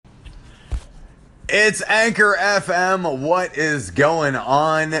It's Anchor FM. What is going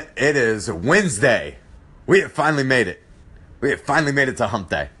on? It is Wednesday. We have finally made it. We have finally made it to hump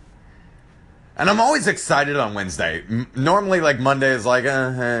day. And I'm always excited on Wednesday. Normally, like, Monday is like,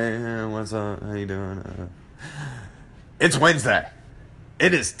 hey, what's up? How you doing? It's Wednesday.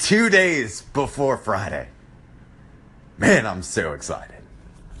 It is 2 days before Friday. Man, I'm so excited.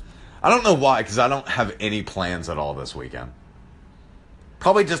 I don't know why, because I don't have any plans at all this weekend.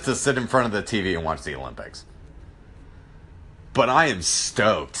 Probably just to sit in front of the TV and watch the Olympics. But I am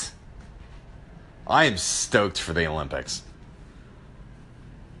stoked. I am stoked for the Olympics.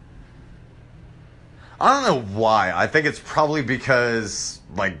 I don't know why. I think it's probably because,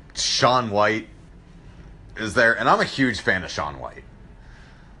 like, Shaun White is there. And I'm a huge fan of Shaun White.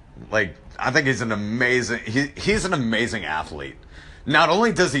 Like, I think he's an amazing... He's an amazing athlete. Not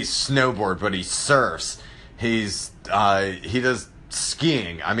only does he snowboard, but he surfs. He does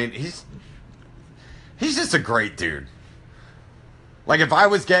skiing. I mean, he's just a great dude. Like, if I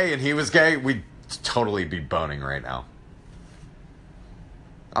was gay and he was gay, we'd totally be boning right now.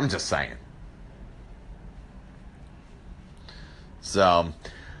 I'm just saying. So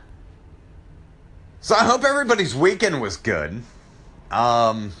I hope everybody's weekend was good.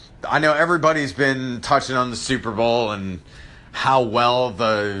 I know everybody's been touching on the Super Bowl and how well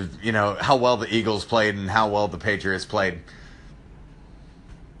the Eagles played and how well the Patriots played.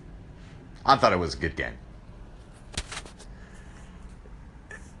 I thought it was a good game.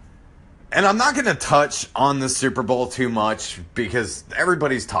 And I'm not going to touch on the Super Bowl too much because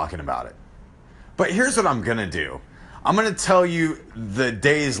everybody's talking about it. But here's what I'm going to do. I'm going to tell you the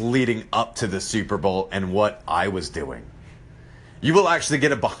days leading up to the Super Bowl and what I was doing. You will actually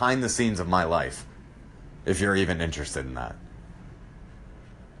get a behind the scenes of my life if you're even interested in that.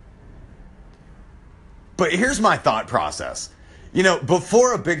 But here's my thought process. You know,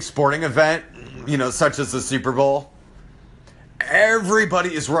 before a big sporting event, such as the Super Bowl,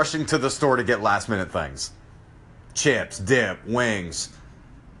 everybody is rushing to the store to get last minute things. Chips, dip, wings.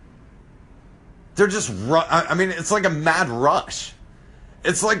 They're just, it's like a mad rush.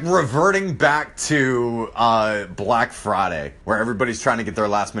 It's like reverting back to Black Friday, where everybody's trying to get their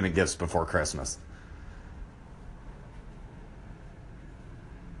last minute gifts before Christmas.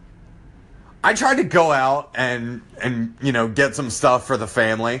 I tried to go out and get some stuff for the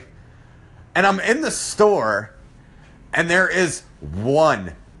family. And I'm in the store, and there is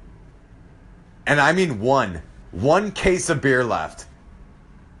one case of beer left.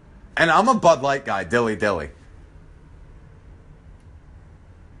 And I'm a Bud Light guy, dilly.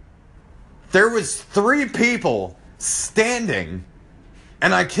 There was 3 people standing,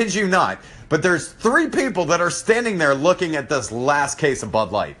 and I kid you not, but there's 3 people that are standing there looking at this last case of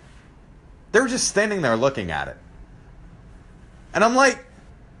Bud Light. They were just standing there looking at it. And I'm like,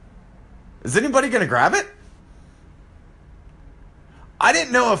 is anybody going to grab it? I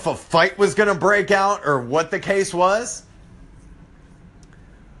didn't know if a fight was going to break out or what the case was.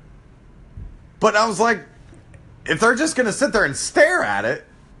 But I was like, if they're just going to sit there and stare at it,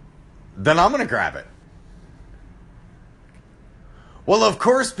 then I'm going to grab it. Well, of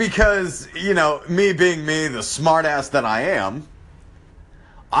course, because, me being me, the smartass that I am,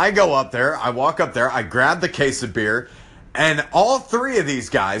 I go up there, I walk up there, I grab the case of beer, and all 3 of these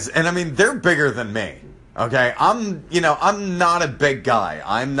guys, and I mean, they're bigger than me, okay? I'm not a big guy.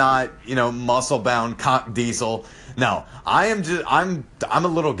 I'm not, muscle-bound, cock diesel. No, I'm a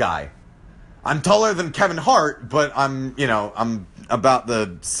little guy. I'm taller than Kevin Hart, but I'm about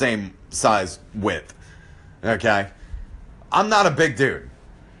the same size width, okay? I'm not a big dude.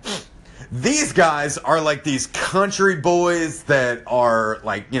 These guys are like these country boys that are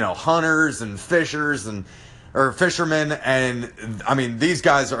like, hunters and fishers or fishermen. And I mean, these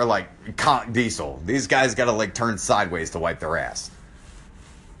guys are like cock diesel. These guys got to like turn sideways to wipe their ass.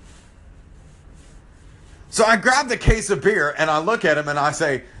 So I grab the case of beer and I look at him and I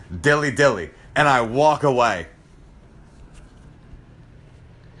say, dilly, and I walk away.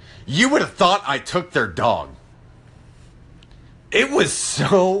 You would have thought I took their dog. It was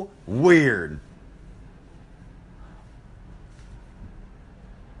so weird.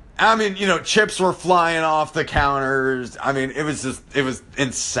 I mean, chips were flying off the counters. I mean, it was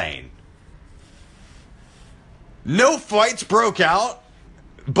insane. No fights broke out,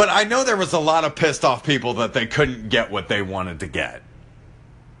 but I know there was a lot of pissed off people that they couldn't get what they wanted to get.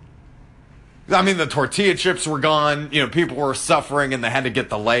 I mean, the tortilla chips were gone. People were suffering and they had to get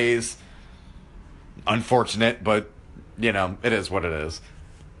the Lay's. Unfortunate, but, it is what it is.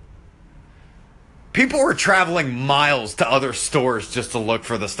 People were traveling miles to other stores just to look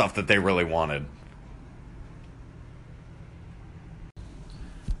for the stuff that they really wanted.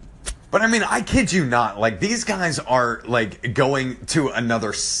 But I mean, I kid you not. Like, these guys are, like, going to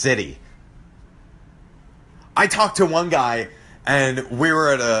another city. I talked to one guy, and we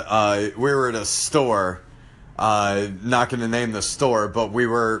were at a store. Not going to name the store, but we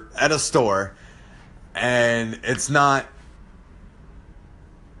were at a store, and it's not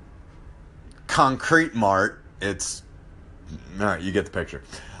Concrete Mart. It's, all right, you get the picture.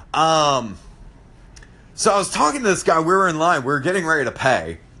 So I was talking to this guy. We were in line. We were getting ready to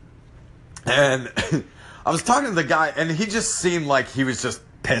pay. And I was talking to the guy, and he just seemed like he was just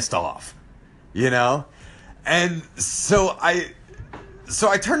pissed off, you know? And so I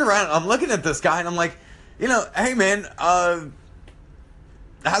turned around, and I'm looking at this guy, and I'm like, you know, hey, man, how's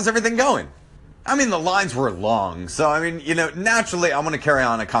everything going? I mean, the lines were long, so, I mean, you know, naturally, I'm going to carry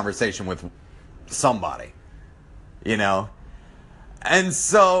on a conversation with somebody, you know? And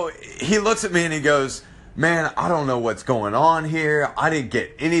so he looks at me, and he goes, man, I don't know what's going on here. I didn't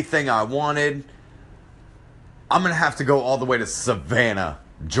get anything I wanted. I'm going to have to go all the way to Savannah,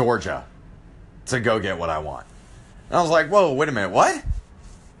 Georgia, to go get what I want. And I was like, whoa, wait a minute, what?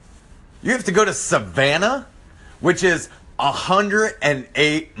 You have to go to Savannah, which is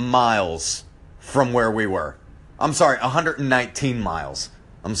 108 miles from where we were. I'm sorry, 119 miles.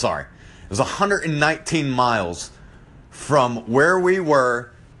 I'm sorry. It was 119 miles from where we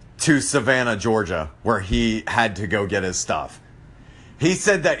were to Savannah, Georgia, where he had to go get his stuff. He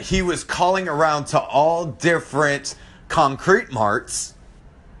said that he was calling around to all different Concrete Marts,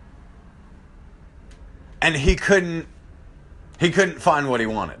 and he couldn't find what he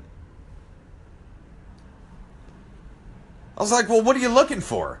wanted. I was like, well, what are you looking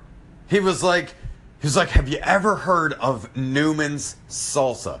for? He was like, have you ever heard of Newman's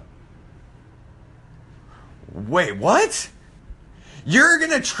Salsa? Wait, what? You're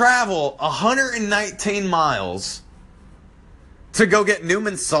going to travel 119 miles to go get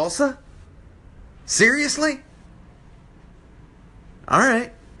Newman's Salsa? Seriously? All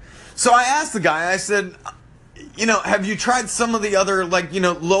right. So I asked the guy, I said, you know, have you tried some of the other, like, you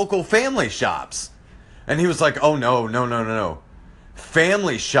know, local family shops? And he was like, oh, no.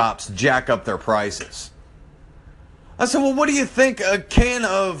 Family shops jack up their prices. I said, well, what do you think a can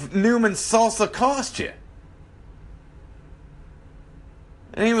of Newman's Salsa cost you?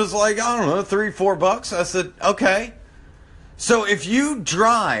 And he was like, I don't know, $3-4. I said, okay. So if you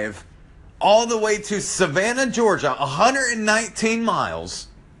drive all the way to Savannah, Georgia, 119 miles,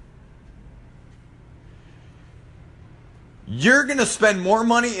 you're going to spend more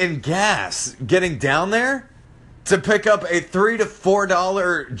money in gas getting down there to pick up a $3 to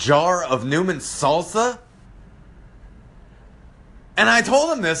 $4 jar of Newman's Salsa? And I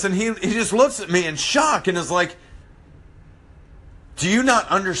told him this, and he just looks at me in shock and is like, do you not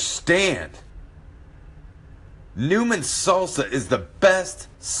understand? Newman's Salsa is the best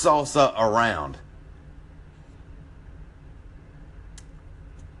salsa around.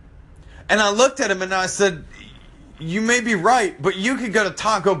 And I looked at him and I said, you may be right, but you could go to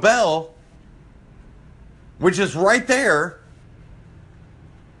Taco Bell, which is right there,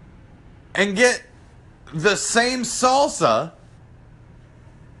 and get the same salsa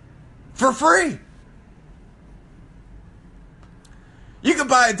for free. You could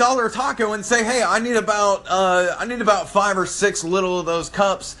buy $1 taco and say, hey, I need about 5 or 6 little of those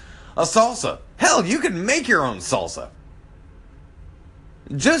cups of salsa. Hell, you can make your own salsa.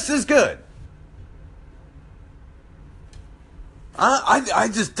 Just as good.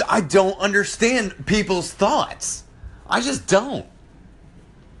 I don't understand people's thoughts. I just don't.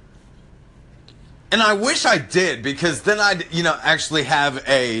 And I wish I did, because then I'd, you know, actually have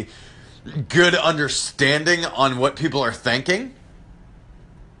a good understanding on what people are thinking.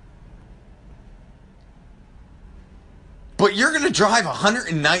 But you're going to drive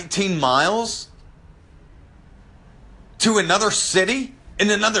 119 miles to another city,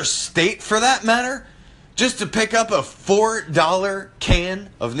 in another state for that matter, just to pick up a $4 can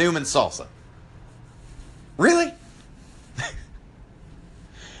of Newman's Salsa. Really?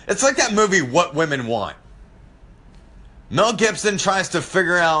 It's like that movie, What Women Want. Mel Gibson tries to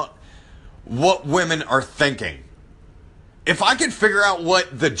figure out what women are thinking. If I could figure out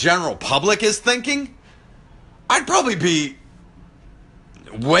what the general public is thinking, I'd probably be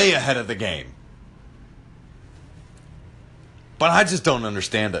way ahead of the game. But I just don't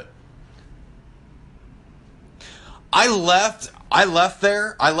understand it. I left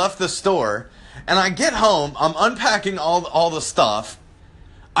the store, and I get home, I'm unpacking all the stuff.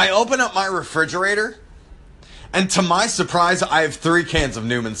 I open up my refrigerator, and to my surprise, I have 3 cans of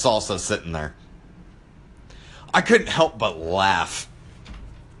Newman's Salsa sitting there. I couldn't help but laugh. I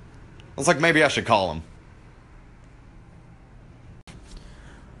was like, maybe I should call him.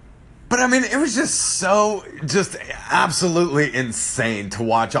 But I mean, it was just absolutely insane to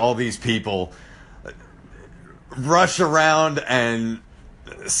watch all these people rush around and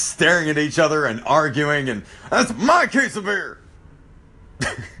staring at each other and arguing, and that's my case of beer.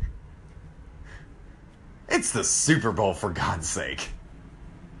 It's the Super Bowl, for God's sake.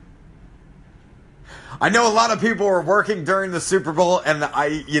 I know a lot of people were working during the Super Bowl, and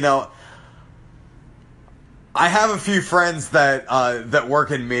I have a few friends that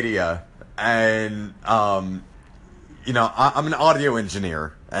work in media, and I'm an audio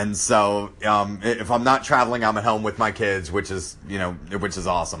engineer, and so if I'm not traveling, I'm at home with my kids, which is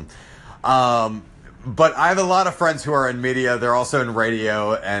awesome. But I have a lot of friends who are in media. They're also in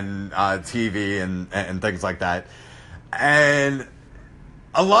radio and TV and things like that. And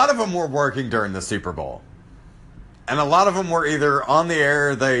a lot of them were working during the Super Bowl. And a lot of them were either on the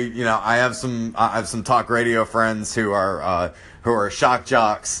air. I have some talk radio friends who are shock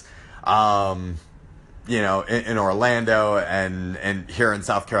jocks, in Orlando and here in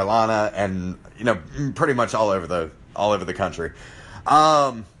South Carolina, and pretty much all over the country.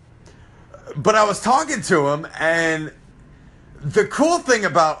 But I was talking to him, and the cool thing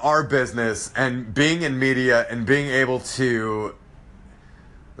about our business and being in media and being able to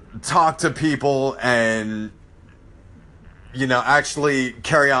talk to people and, actually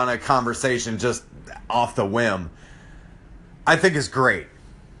carry on a conversation just off the whim, I think is great.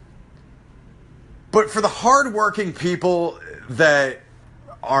 But for the hardworking people that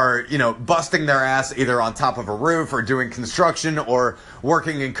are, busting their ass either on top of a roof or doing construction or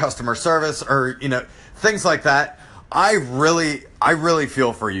working in customer service or, things like that, I really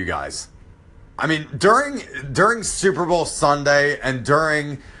feel for you guys. I mean, during Super Bowl Sunday and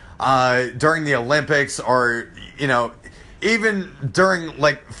during the Olympics, or, even during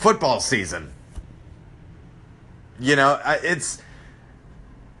like football season,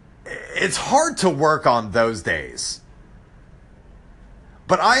 it's hard to work on those days.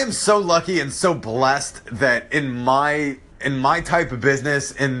 But I am so lucky and so blessed that in my type of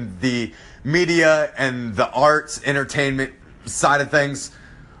business, in the media and the arts, entertainment side of things,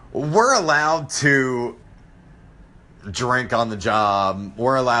 we're allowed to drink on the job.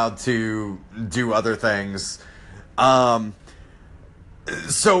 We're allowed to do other things.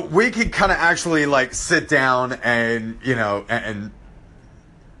 So we could kind of actually like sit down and, and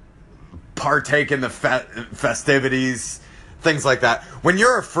partake in the festivities, things like that. When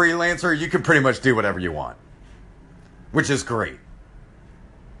you're a freelancer, you can pretty much do whatever you want, which is great.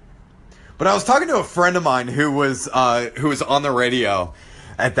 But I was talking to a friend of mine who was on the radio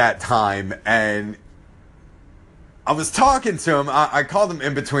at that time, and I was talking to him. I called him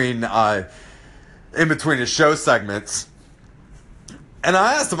in between his show segments, and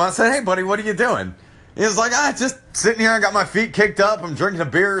I asked him. I said, "Hey, buddy, what are you doing?" He was like, just sitting here. I got my feet kicked up. I'm drinking a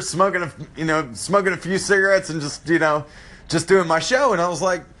beer, smoking a few cigarettes, and just doing my show." And I was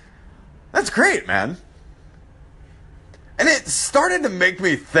like, "That's great, man." And it started to make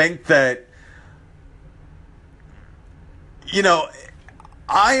me think that,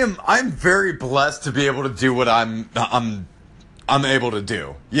 I'm very blessed to be able to do what I'm able to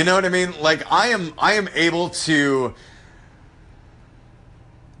do. You know what I mean? Like I am able to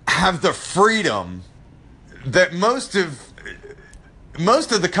have the freedom that most of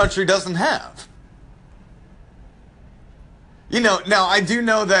the country doesn't have. Now I do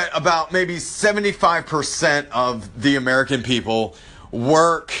know that about maybe 75% of the American people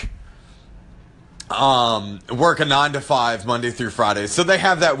work a 9-to-5 Monday through Friday. So they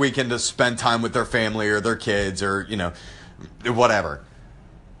have that weekend to spend time with their family or their kids or, whatever.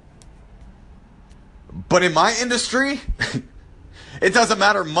 But in my industry, it doesn't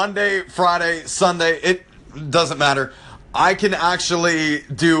matter Monday, Friday, Sunday, it doesn't matter. I can actually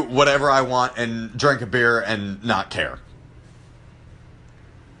do whatever I want and drink a beer and not care.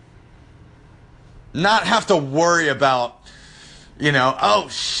 Not have to worry about, oh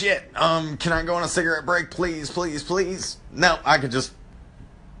shit, can I go on a cigarette break, please, please, please? No, I could just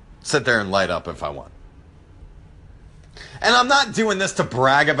sit there and light up if I want. And I'm not doing this to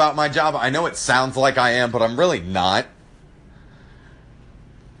brag about my job. I know it sounds like I am, but I'm really not.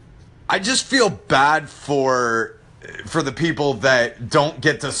 I just feel bad for the people that don't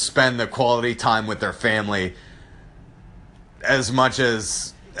get to spend the quality time with their family as much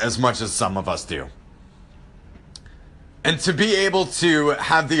as some of us do. And to be able to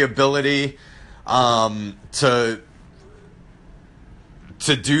have the ability to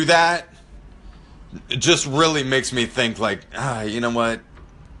do that just really makes me think like, you know what?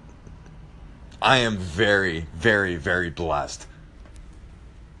 I am very, very, very blessed.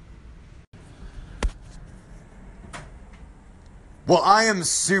 Well, I am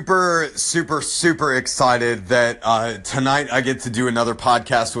super, super, super excited that tonight I get to do another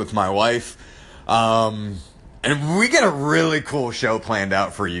podcast with my wife. And we get a really cool show planned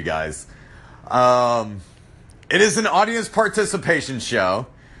out for you guys. It is an audience participation show.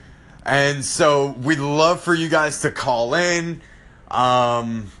 And so we'd love for you guys to call in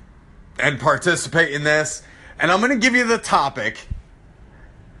and participate in this. And I'm going to give you the topic,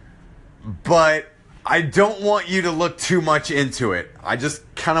 but I don't want you to look too much into it. I just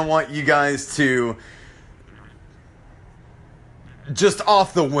kind of want you guys to, just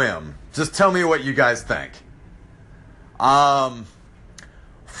off the whim, just tell me what you guys think. Foreplay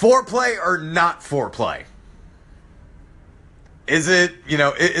or not foreplay? Is it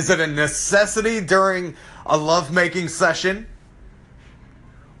a necessity during a lovemaking session?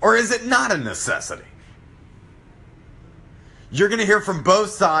 Or is it not a necessity? You're going to hear from both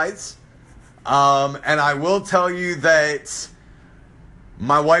sides. And I will tell you that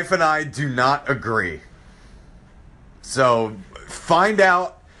my wife and I do not agree. So find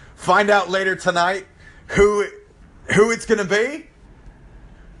out later tonight who it's going to be.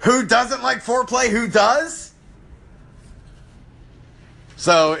 Who doesn't like foreplay? Who does?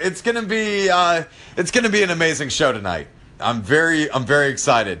 So it's gonna be an amazing show tonight. I'm very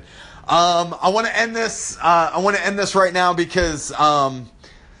excited. I want to end this. I want to end this right now because I've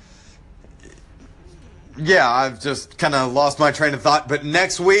just kind of lost my train of thought. But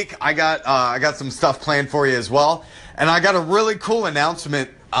next week I got some stuff planned for you as well, and I got a really cool announcement.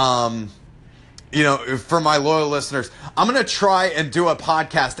 For my loyal listeners, I'm gonna try and do a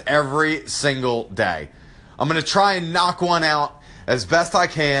podcast every single day. I'm gonna try and knock one out as best I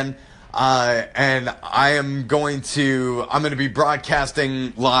can, and I'm going to be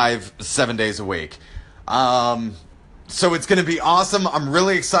broadcasting live 7 days a week. So it's going to be awesome. I'm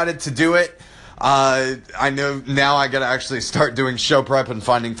really excited to do it. I know now I got to actually start doing show prep and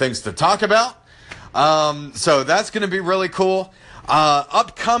finding things to talk about. So that's going to be really cool.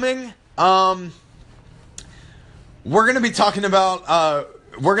 Upcoming, we're going to be talking about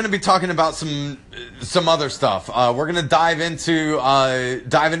some other stuff. We're going to dive into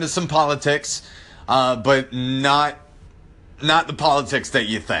some politics, but not the politics that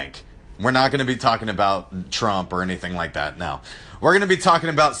you think. We're not going to be talking about Trump or anything like that. No, we're going to be talking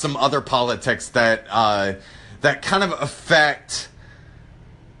about some other politics that kind of affect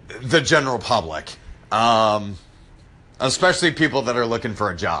the general public, especially people that are looking for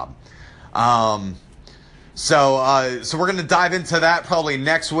a job. So we're going to dive into that probably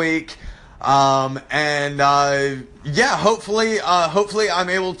next week. Hopefully I'm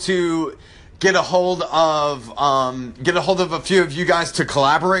able to get a hold of a few of you guys to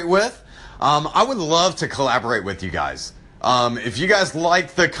collaborate with. I would love to collaborate with you guys. If you guys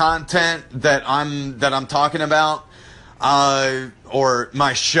like the content that I'm talking about, or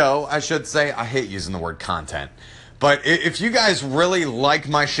my show, I should say. I hate using the word content. But if you guys really like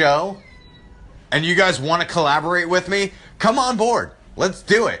my show, and you guys want to collaborate with me, come on board. Let's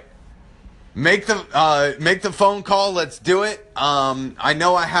do it. Make the phone call. Let's do it. I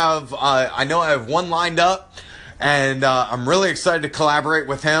know I have one lined up, and I'm really excited to collaborate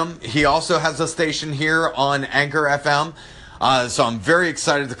with him. He also has a station here on Anchor FM, so I'm very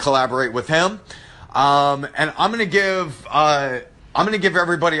excited to collaborate with him. And I'm gonna give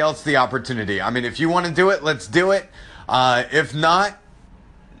everybody else the opportunity. I mean, if you want to do it, let's do it. If not,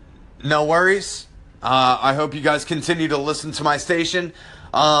 no worries. I hope you guys continue to listen to my station.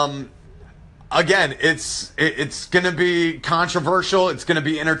 Again, it's going to be controversial. It's going to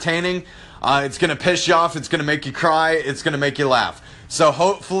be entertaining. It's going to piss you off. It's going to make you cry. It's going to make you laugh. So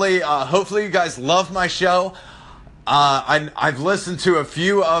hopefully you guys love my show. I've listened to a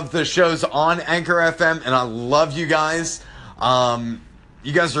few of the shows on Anchor FM, and I love you guys.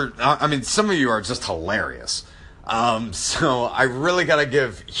 You guys are, some of you are just hilarious. So I really got to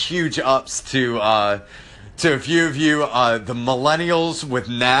give huge ups to a few of you, the millennials with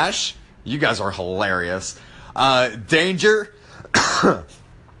Nash. You guys are hilarious. Danger,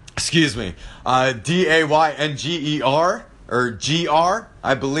 excuse me, Daynger, or GR,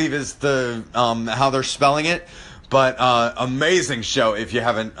 I believe is the, how they're spelling it. But, amazing show if you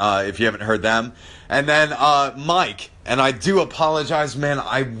haven't heard them. And then, Mike, and I do apologize, man,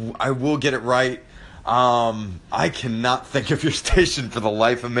 I will get it right. I cannot think of your station for the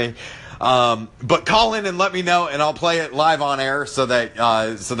life of me. But call in and let me know, and I'll play it live on air so that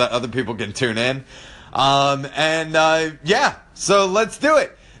other people can tune in. So let's do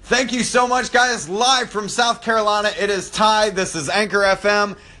it. Thank you so much, guys. Live from South Carolina, it is Ty. This is Anchor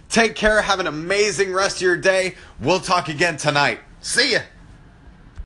FM. Take care. Have an amazing rest of your day. We'll talk again tonight. See ya.